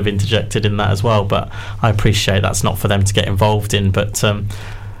stewards could have interjected in that as well, but I appreciate that's not for them to get involved in. But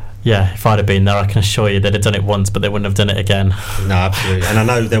if I'd have been there, I can assure you they'd have done it once, but they wouldn't have done it again. No, absolutely. And I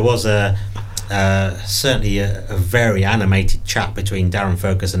know there was certainly a very animated chat between Darren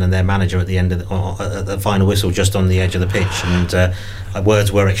Ferguson and their manager at the end of at the final whistle, just on the edge of the pitch, and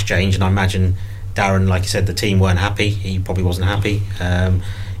words were exchanged. And I imagine Darren, like you said, the team weren't happy. He probably wasn't happy.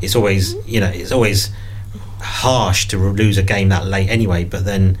 It's always harsh to lose a game that late anyway. But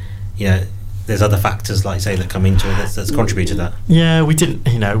then there's other factors, like you say, that come into it that's contributed to that. Yeah, we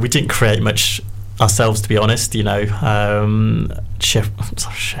didn't create much ourselves, to be honest.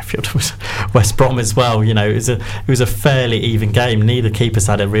 Sheffield was West Brom as well. It was a fairly even game. Neither keepers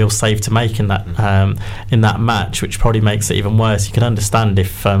had a real save to make in that match, which probably makes it even worse. You can understand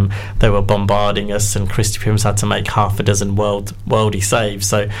if they were bombarding us and Christy Pims had to make half a dozen worldy saves.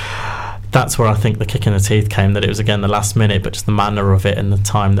 So that's where I think the kick in the teeth came, that it was again the last minute, but just the manner of it and the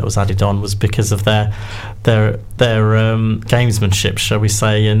time that was added on was because of their gamesmanship, shall we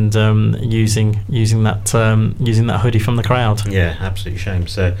say, and using that hoodie from the crowd. Yeah, absolutely shame.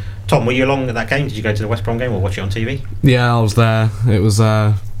 So, Tom, were you along at that game? Did you go to the West Brom game or watch it on TV? Yeah, I was there. It was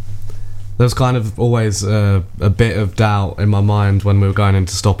there was kind of always a bit of doubt in my mind when we were going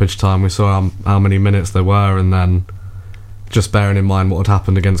into stoppage time. We saw how many minutes there were, and then just bearing in mind what had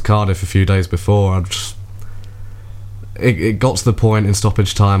happened against Cardiff a few days before, it got to the point in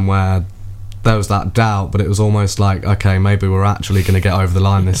stoppage time where there was that doubt, but it was almost like, okay, maybe we're actually going to get over the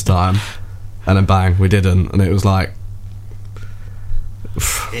line this time, and then bang, we didn't, and it was like,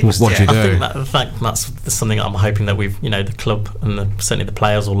 what do you do? I think that's something I'm hoping that we've, the club and certainly the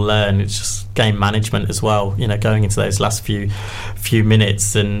players will learn. It's just game management as well, going into those last few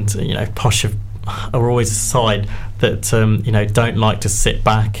minutes, and Posh are always a side that don't like to sit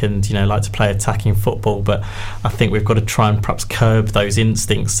back and like to play attacking football, but I think we've got to try and perhaps curb those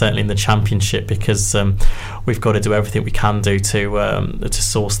instincts, certainly in the Championship, because we've got to do everything we can do to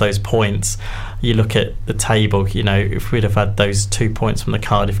source those points. You look at the table, if we'd have had those 2 points from the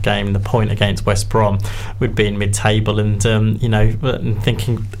Cardiff game and the point against West Brom, we'd be in mid-table and and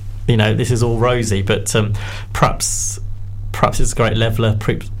thinking this is all rosy, but perhaps it's a great leveller.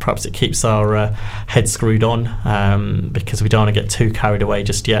 Perhaps it keeps our head screwed on, because we don't want to get too carried away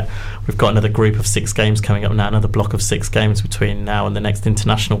just yet. We've got another group of 6 games coming up now, another block of 6 games between now and the next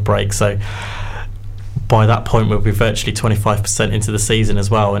international break. So by that point we'll be virtually 25% into the season as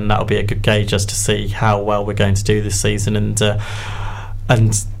well, and that'll be a good gauge as to see how well we're going to do this season, and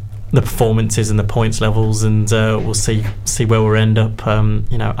the performances and the points levels, and we'll see where we'll end up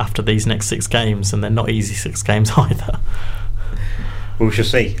after these next 6 games, and they're not easy 6 games either. We shall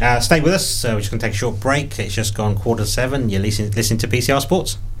see. Stay with us. We're just going to take a short break. It's just gone 7:15. You're listening to PCR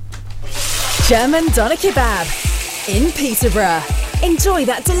Sports. German Doner Kebab in Peterborough. Enjoy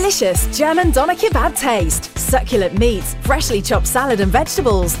that delicious German Doner Kebab taste. succulent meats, freshly chopped salad and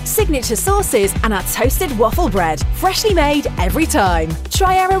vegetables, signature sauces, and our toasted waffle bread. Freshly made every time.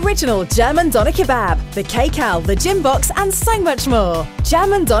 Try our original German doner kebab, the K-Cal, the gym box, and so much more.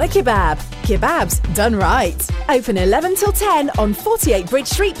 German doner kebab. Kebabs done right. Open 11 till 10 on 48 Bridge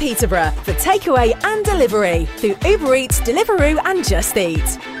Street, Peterborough for takeaway and delivery through Uber Eats, Deliveroo, and Just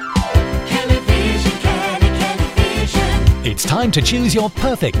Eat. It's time to choose your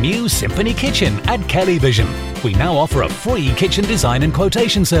perfect new Symphony kitchen at Kelly Vision. We now offer a free kitchen design and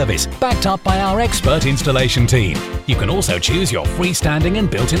quotation service backed up by our expert installation team. You can also choose your freestanding and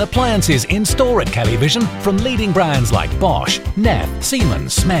built-in appliances in-store at Kelly Vision from leading brands like Bosch, Neff,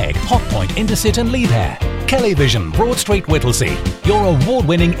 Siemens, Smeg, Hotpoint, Indesit and Liebherr. Kelly Vision, Broad Street, Whittlesea. Your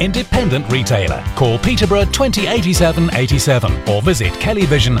award-winning independent retailer. Call Peterborough 2087 87 or visit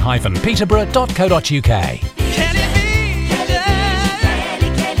kellyvision-peterborough.co.uk.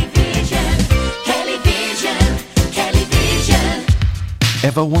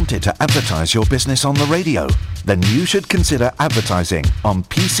 Ever wanted to advertise your business on the radio? Then you should consider advertising on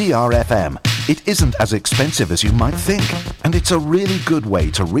PCR FM. It isn't as expensive as you might think, and it's a really good way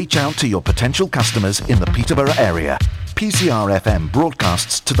to reach out to your potential customers in the Peterborough area. PCR FM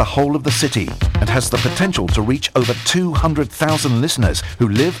broadcasts to the whole of the city and has the potential to reach over 200,000 listeners who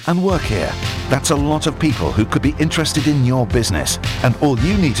live and work here. That's a lot of people who could be interested in your business, and all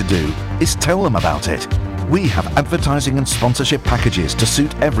you need to do is tell them about it. We have advertising and sponsorship packages to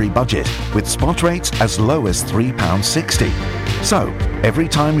suit every budget, with spot rates as low as £3.60. So, every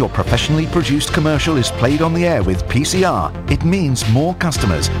time your professionally produced commercial is played on the air with PCR, it means more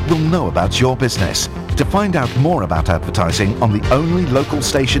customers will know about your business. To find out more about advertising on the only local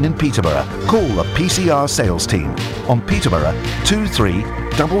station in Peterborough, call the PCR sales team on Peterborough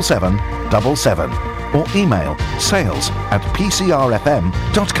 237777 or email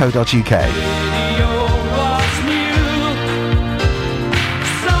sales@pcrfm.co.uk.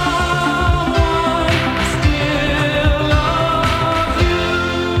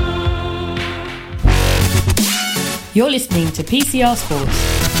 You're listening to PCR Sports.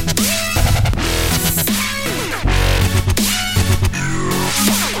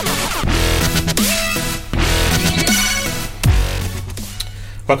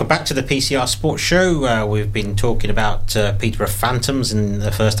 Welcome back to the PCR Sports Show. We've been talking about Peterborough Phantoms in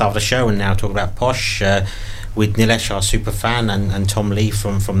the first half of the show, and now talking about Posh with Nilesh, our super fan, and Tom Lee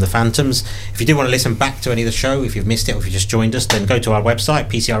from the Phantoms. If you do want to listen back to any of the show, if you've missed it or if you just joined us, then go to our website,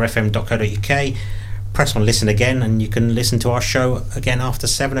 pcrfm.co.uk, press on listen again, and you can listen to our show again after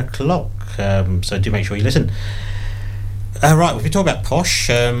 7 o'clock. So do make sure you listen. Right, we've been talking about Posh.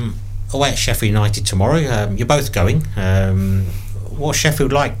 Away at Sheffield United tomorrow. You're both going. What's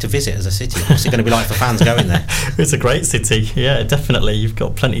Sheffield like to visit as a city? What's it going to be like for fans going there? It's a great city, yeah, definitely. You've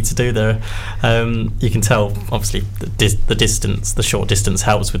got plenty to do there. You can tell, obviously, the short distance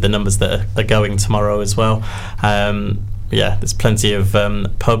helps with the numbers that are going tomorrow as well. Yeah, there's plenty of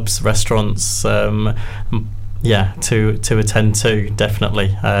pubs, restaurants, to attend to,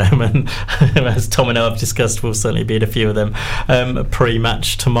 definitely. And as Tom and I have discussed, we'll certainly be at a few of them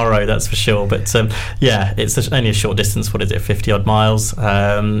pre-match tomorrow, that's for sure. But it's only a short distance. What is it, 50 odd miles?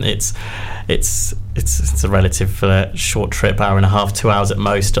 It's a relative short trip, hour and a half, 2 hours at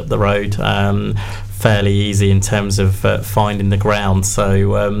most up the road. Fairly easy in terms of finding the ground.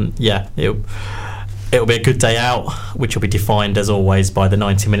 So it'll be a good day out, which will be defined, as always, by the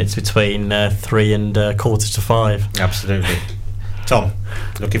 90 minutes between 3 and 4:45. Absolutely. Tom,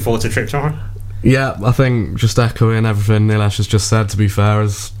 looking forward to the trip tomorrow? Yeah, I think just echoing everything Nilesh has just said, to be fair,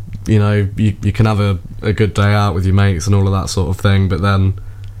 is, you know, you can have a good day out with your mates and all of that sort of thing, but then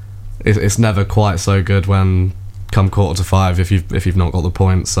it's never quite so good when come 4:45 if you've not got the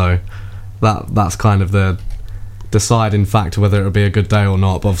points. So that's kind of the deciding factor whether it'll be a good day or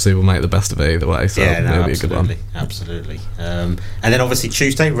not, but obviously we'll make the best of it either way, so it'll be a good one. Absolutely. And then obviously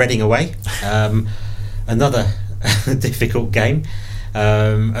Tuesday, Reading away, another difficult game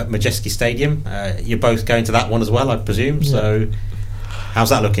at Majeski Stadium. You're both going to that one as well, I presume, so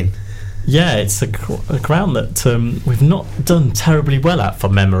how's that looking? Yeah, it's a ground that we've not done terribly well at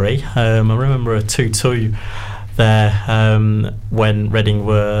from memory. I remember a 2-2 there when Reading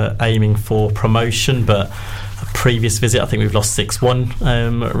were aiming for promotion, but previous visit I think we've lost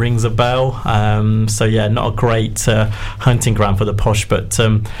 6-1 rings a bell. So yeah, not a great hunting ground for the Posh, but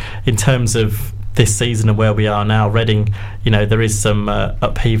in terms of this season and where we are now, Reading, there is some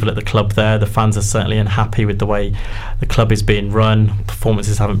upheaval at the club there. The fans are certainly unhappy with the way the club is being run.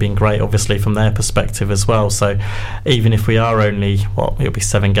 Performances haven't been great, obviously, from their perspective as well. So even if we are only, it'll be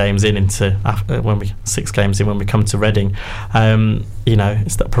 7 games in 6 games in when we come to Reading,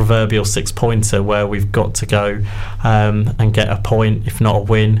 it's that proverbial 6-pointer where we've got to go and get a point, if not a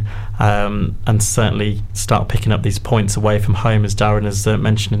win, and certainly start picking up these points away from home, as Darren has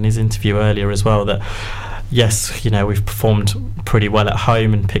mentioned in his interview earlier as well, that yes, we've performed pretty well at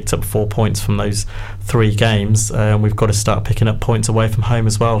home and picked up 4 points from those 3 games. We've got to start picking up points away from home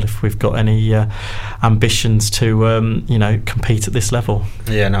as well if we've got any ambitions to compete at this level.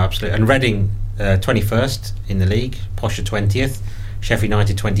 Yeah, no, absolutely. And Reading 21st in the league, Posh 20th, Sheffield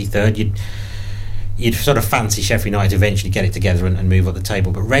United 23rd. You'd sort of fancy Sheffield United to eventually get it together and move up the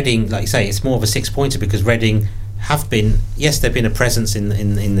table, but Reading, like you say, it's more of a 6-pointer because Reading have been, yes, they've been a presence in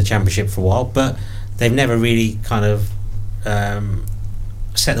the Championship for a while, but they've never really kind of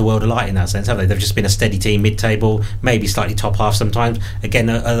set the world alight in that sense, have they? They've just been a steady team, mid-table, maybe slightly top half sometimes. Again,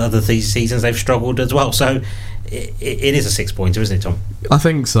 other seasons they've struggled as well. So it is a 6-pointer, isn't it, Tom? I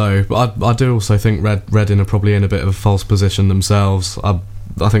think so, but I do also think Reading are probably in a bit of a false position themselves.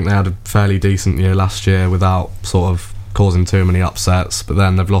 I think they had a fairly decent year last year without sort of causing too many upsets, but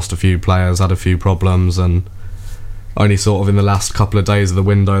then they've lost a few players, had a few problems, and only sort of in the last couple of days of the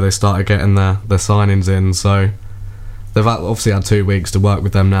window they started getting their signings in. So they've obviously had 2 weeks to work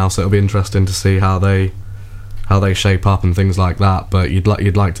with them now, so it'll be interesting to see how they shape up and things like that. But you'd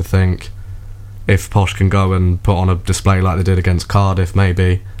like to think if Posh can go and put on a display like they did against Cardiff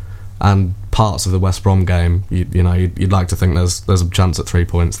maybe, and parts of the West Brom game, you'd like to think there's a chance at 3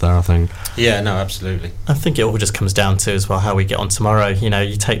 points there, I think. Yeah, no, absolutely. I think it all just comes down to as well how we get on tomorrow.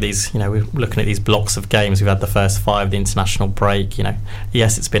 You take these, we're looking at these blocks of games. We've had the first 5, the international break.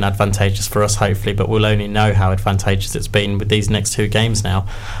 Yes, it's been advantageous for us, hopefully, but we'll only know how advantageous it's been with these next 2 games now,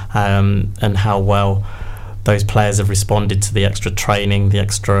 and how well those players have responded to the extra training, the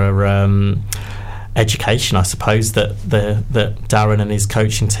extra education, I suppose, that Darren and his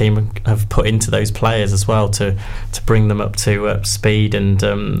coaching team have put into those players as well to bring them up to speed and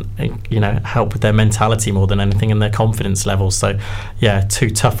help with their mentality more than anything and their confidence levels. So yeah, 2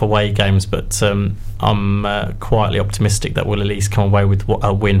 tough away games, but I'm quietly optimistic that we'll at least come away with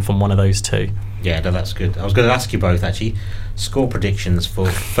a win from one of those 2. Yeah, no, that's good. I was going to ask you both actually score predictions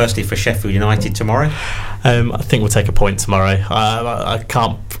firstly for Sheffield United tomorrow. I think we'll take a point tomorrow. I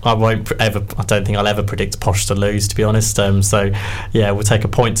don't think I'll ever predict Posh to lose, to be honest. So yeah, we'll take a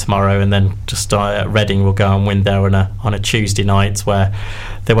point tomorrow, and then just Reading will go and win there on a Tuesday night where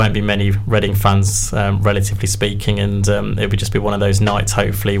there won't be many Reading fans, relatively speaking, and it would just be one of those nights,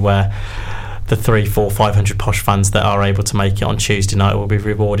 hopefully, where the 500 Posh fans that are able to make it on Tuesday night will be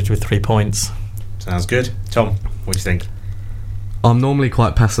rewarded with 3 points. Sounds good. Tom, what do you think? I'm normally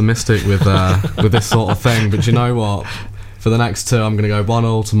quite pessimistic with this sort of thing, but you know what? For the next 2, I'm going to go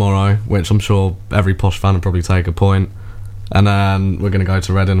 1-1 tomorrow, which I'm sure every Posh fan will probably take a point. And then we're going to go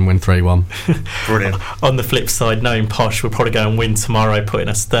to Reading and win 3-1. Brilliant. On the flip side, knowing Posh, we'll probably go and win tomorrow, put in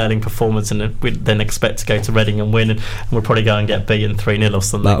a sterling performance, and we'd then expect to go to Reading and win, and we'll probably go and get beaten 3-0 or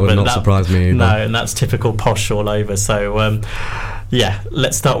something. That would not surprise me either. No, and that's typical Posh all over. So yeah,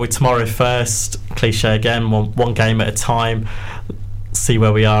 let's start with tomorrow first. Cliche again, one game at a time. See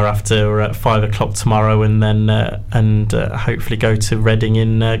where we are after 5 o'clock tomorrow, and then hopefully go to Reading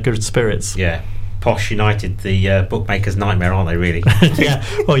in good spirits. Yeah. Posh United, the bookmaker's nightmare, aren't they, really? Yeah,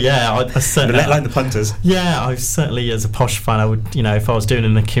 well, yeah, I certainly... like the punters. Yeah, I certainly, as a Posh fan, I would, if I was doing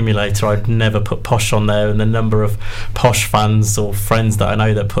an accumulator, I'd never put Posh on there, and the number of Posh fans or friends that I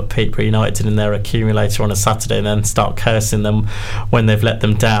know that put Peterborough United in their accumulator on a Saturday and then start cursing them when they've let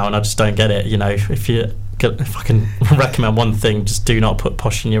them down, I just don't get it. If I can recommend one thing, just do not put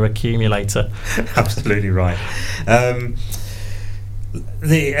Posh in your accumulator. Absolutely right.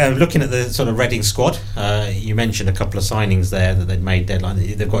 Looking at the sort of Reading squad, you mentioned a couple of signings there that they'd made deadline.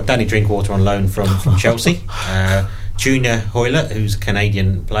 They've got Danny Drinkwater on loan from Chelsea, Junior Hoylett, who's a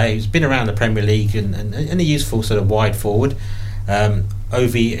Canadian player who's been around the Premier League and a useful sort of wide forward.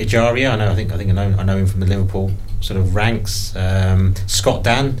 Ovi Ejaria, I know him from the Liverpool sort of ranks. Scott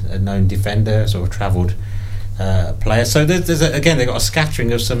Dan, a known defender, sort of travelled player. So there's again, they've got a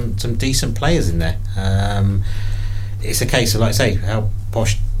scattering of some decent players in there. It's a case of, like I say, how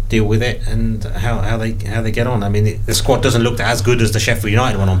Posh deal with it and how they get on. I mean, the squad doesn't look as good as the Sheffield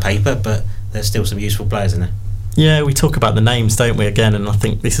United one on paper, but there's still some useful players in there. Yeah, we talk about the names, don't we, again, and I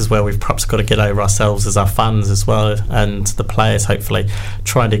think this is where we've perhaps got to get over ourselves as our fans as well, and the players, hopefully,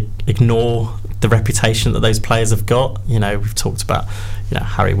 trying to ignore the reputation that those players have got. We've talked about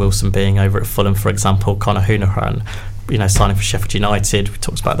Harry Wilson being over at Fulham, for example, Conor Hoonaghan signing for Sheffield United. We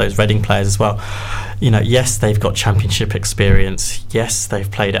talked about those Reading players as well. Yes, they've got championship experience. Yes, they've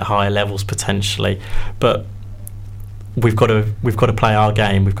played at higher levels potentially, but we've got to play our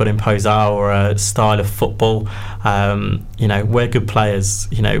game. We've got to impose our style of football. We're good players.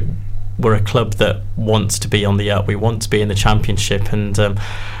 We're a club that wants to be on the up. We want to be in the Championship, and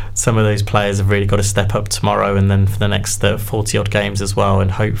some of those players have really got to step up tomorrow and then for the next 40 odd games as well,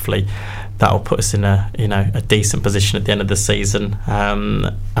 and hopefully that will put us in a decent position at the end of the season,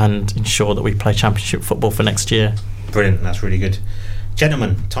 and ensure that we play Championship football for next year. Brilliant, that's really good.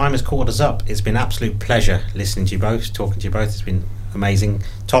 Gentlemen, time has caught us up. It's been an absolute pleasure listening to you both, talking to you both. It's been amazing.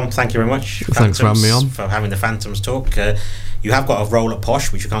 Tom, thank you very much. Thanks for having me on. For having the Phantoms talk. You have got a role at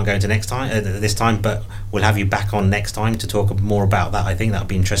Posh, which we can't go into this time, but we'll have you back on next time to talk more about that. I think that'll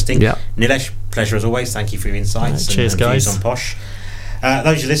be interesting. Yeah. Nilesh, pleasure as always. Thank you for your insights. Cheers, and guys. views on Posh.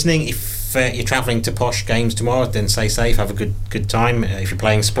 Those who are listening, if you're travelling to Posh games tomorrow, then stay safe. Have a good time. If you're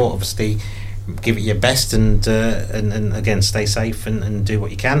playing sport, obviously, give it your best, and again, stay safe and do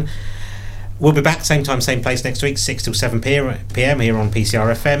what you can. We'll be back same time, same place next week, 6 till 7 p.m. here on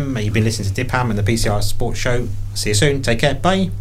PCR FM. You've been listening to Dipham and the PCR Sports Show. See you soon. Take care. Bye.